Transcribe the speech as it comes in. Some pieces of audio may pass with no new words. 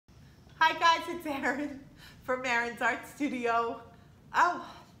Hi guys, it's Aran from Aran's Art Studio. Oh,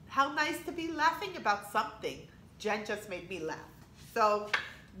 how nice to be laughing about something. Jen just made me laugh. So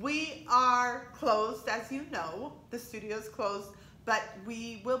we are closed, as you know. The studio's closed, but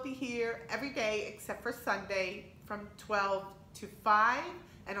we will be here every day except for Sunday from 12 to 5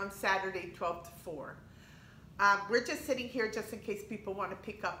 and on Saturday 12 to 4. We're just sitting here just in case people want to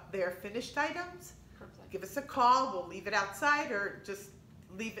pick up their finished items. Perfect. Give us a call. We'll leave it outside or just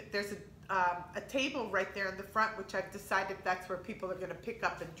leave it. There's a table right there in the front, which I've decided that's where people are going to pick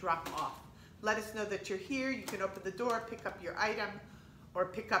up and drop off. Let us know that you're here. You can open the door, pick up your item, or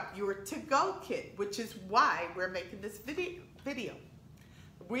pick up your to-go kit, which is why we're making this video.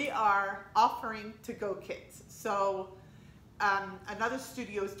 We are offering to-go kits. So another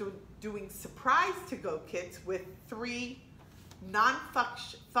studio is doing surprise to-go kits with 3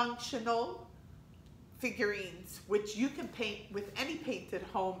 non-functional figurines, which you can paint with any paint at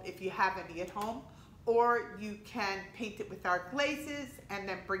home if you have any at home, or you can paint it with our glazes and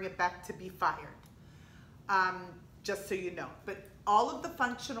then bring it back to be fired, just so you know. But all of the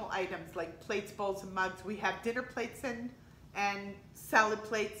functional items like plates, bowls, and mugs, we have dinner plates and salad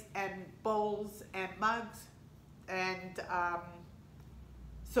plates and bowls and mugs, and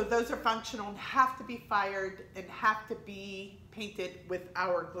so those are functional and have to be fired and have to be painted with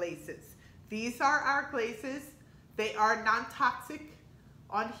our glazes. These are our glazes. They are non-toxic.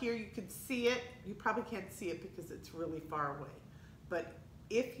 On here you can see it. You probably can't see it because it's really far away. But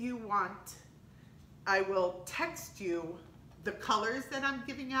if you want, I will text you the colors that I'm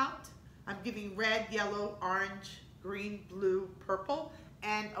giving out. I'm giving red, yellow, orange, green, blue, purple,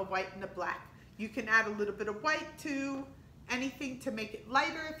 and a white and a black. You can add a little bit of white to anything to make it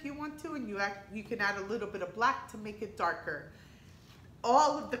lighter if you want to, and you can add a little bit of black to make it darker.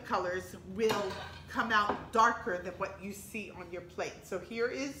 All of the colors will come out darker than what you see on your plate. So here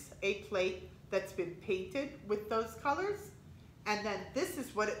is a plate that's been painted with those colors, and then this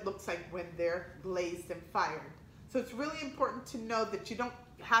is what it looks like when they're glazed and fired. So it's really important to know that you don't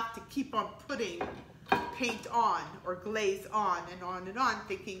have to keep on putting paint on or glaze on and on,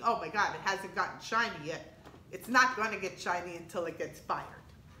 thinking, oh my God, it hasn't gotten shiny yet. It's not going to get shiny until it gets fired.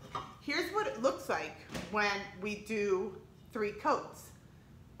 Here's what it looks like when we do 3 coats.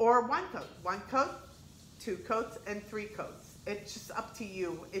 Or 1 coat. 1 coat, 2 coats, and 3 coats. It's just up to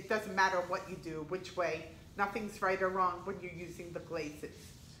you. It doesn't matter what you do, which way. Nothing's right or wrong when you're using the glazes.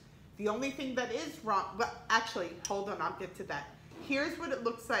 The only thing that is wrong, well, actually, hold on, I'll get to that. Here's what it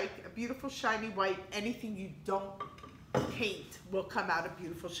looks like, a beautiful shiny white. Anything you don't paint will come out a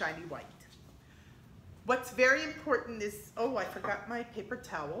beautiful shiny white. What's very important is, oh, I forgot my paper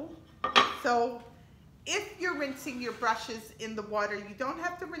towel. So, if you're rinsing your brushes in the water, you don't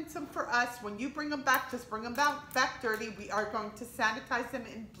have to rinse them for us. When you bring them back, just bring them back dirty. We are going to sanitize them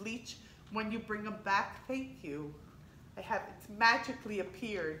in bleach when you bring them back. Thank you. It's magically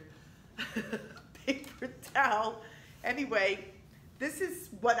appeared. Paper towel. Anyway, this is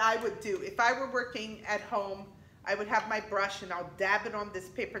what I would do. If I were working at home, I would have my brush and I'll dab it on this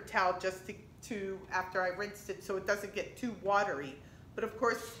paper towel just to after I rinsed it so it doesn't get too watery. But of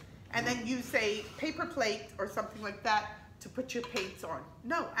course, and then use a paper plate or something like that to put your paints on.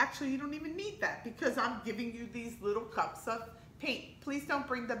 No, actually you don't even need that because I'm giving you these little cups of paint. Please don't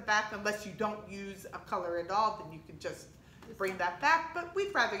bring them back unless you don't use a color at all, then you can just bring that back, but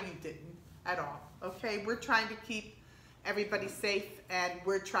we'd rather you didn't at all, okay? We're trying to keep everybody safe and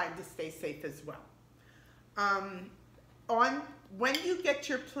we're trying to stay safe as well. When you get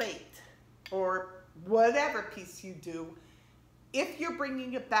your plate or whatever piece you do, if you're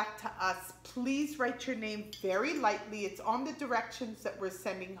bringing it back to us, please write your name very lightly. It's on the directions that we're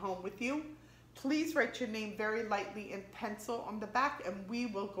sending home with you. Please write your name very lightly in pencil on the back, and we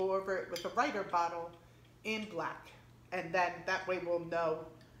will go over it with a writer bottle in black. And then that way we'll know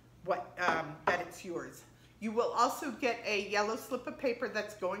what that it's yours. You will also get a yellow slip of paper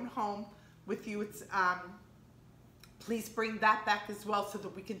that's going home with you. It's please bring that back as well so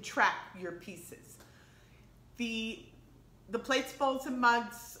that we can track your pieces. The plates, bowls, and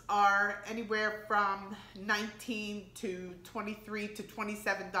mugs are anywhere from $19 to $23 to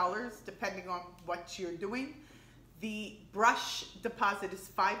 $27, depending on what you're doing. The brush deposit is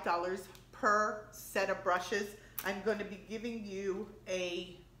 $5 per set of brushes. I'm going to be giving you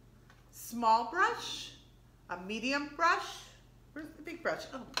a small brush, a medium brush. Where's the big brush?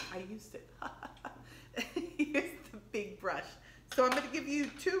 Oh, I used it. Here's the big brush. So I'm going to give you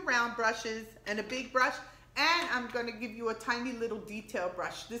 2 round brushes and a big brush. And I'm going to give you a tiny little detail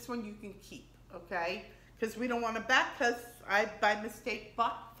brush. This one you can keep, okay? Because we don't want to back, because I, by mistake,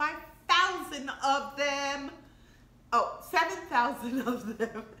 bought 5,000 of them. Oh, 7,000 of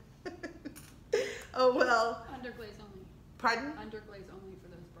them. Oh, well. Underglaze only. Pardon? Underglaze only for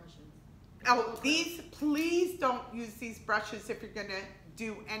those brushes. Oh, these, please don't use these brushes if you're gonna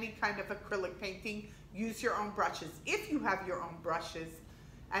do any kind of acrylic painting. Use your own brushes. If you have your own brushes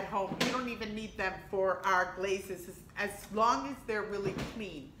at home, you don't even need them for our glazes as long as they're really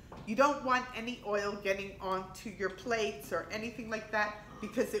clean. You don't want any oil getting onto your plates or anything like that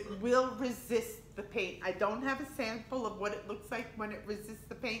because it will resist the paint. I don't have a sample of what it looks like when it resists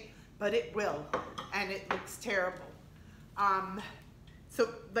the paint, but it will, and it looks terrible. So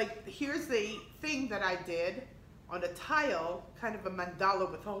like here's the thing that I did on a tile, kind of a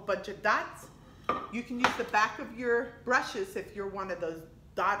mandala with a whole bunch of dots. You can use the back of your brushes if you're one of those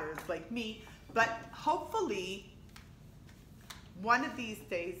dotters like me, but hopefully one of these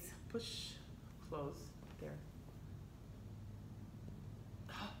days, push, close, there.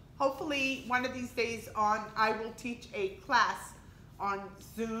 Hopefully one of these days I will teach a class on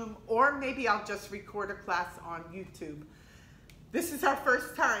Zoom, or maybe I'll just record a class on YouTube. This is our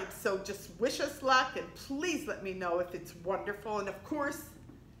first time, so just wish us luck and please let me know if it's wonderful. And of course,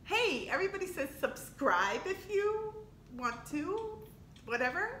 hey, everybody says subscribe if you want to,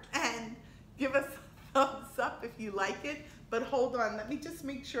 whatever, and give us a thumbs up if you like it. But hold on, let me just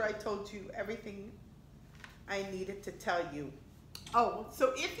make sure I told you everything I needed to tell you. Oh,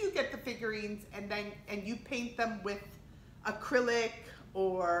 so if you get the figurines and you paint them with acrylic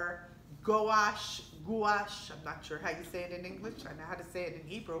or gouache, I'm not sure how you say it in English, I know how to say it in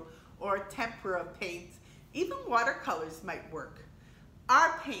Hebrew, or tempera paints, even watercolors might work.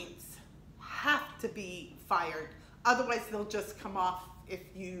 Our paints have to be fired, otherwise they'll just come off if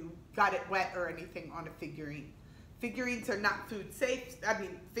you got it wet or anything on a figurine. Figurines are not food safe. I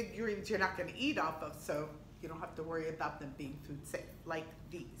mean, figurines you're not going to eat off of, so you don't have to worry about them being food safe, like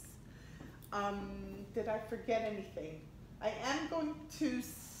these. Did I forget anything? I am going to,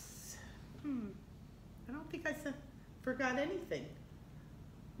 I don't think I forgot anything.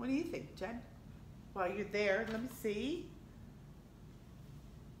 What do you think, Jen? While you're there, let me see.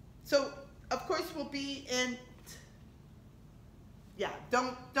 So, of course, we'll be in, yeah,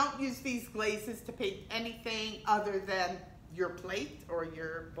 don't use these glazes to paint anything other than your plate or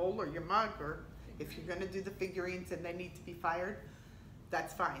your bowl or your mug, or if you're gonna do the figurines and they need to be fired,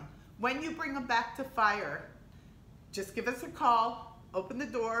 that's fine. When you bring them back to fire, just give us a call, open the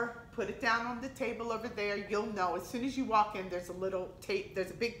door, put it down on the table over there. You'll know as soon as you walk in, there's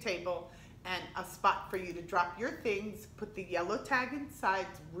a big table and a spot for you to drop your things. Put the yellow tag inside.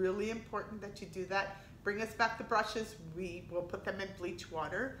 It's really important that you do that. Bring us back the brushes. We will put them in bleach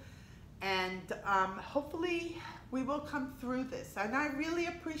water. And hopefully we will come through this. And I really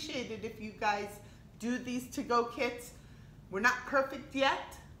appreciate it if you guys do these to-go kits. We're not perfect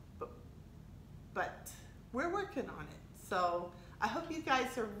yet, but we're working on it. So I hope you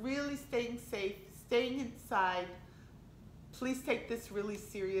guys are really staying safe, staying inside. Please take this really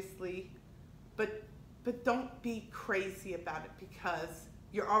seriously, but don't be crazy about it because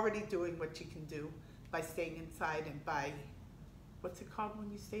you're already doing what you can do by staying inside and by, what's it called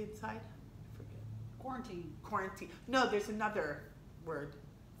when you stay inside? I forget. Quarantine. Quarantine. No, there's another word.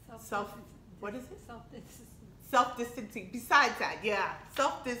 What is it? Self-distance. Self-distancing. Besides that, yeah,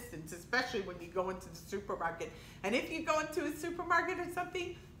 self-distance, especially when you go into the supermarket. And if you go into a supermarket or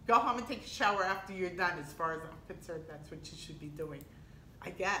something, go home and take a shower after you're done. As far as I'm concerned, that's what you should be doing,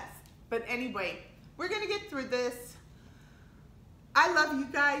 I guess. But anyway, we're gonna get through this. I love you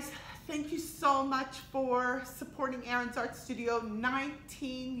guys. Thank you so much for supporting Aran's Art Studio.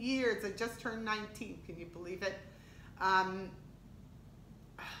 19 years. I just turned 19. Can you believe it?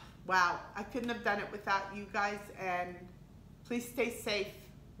 Wow, I couldn't have done it without you guys, and please stay safe.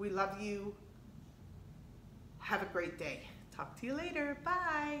 We love you. Have a great day. Talk to you later.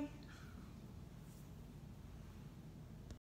 Bye.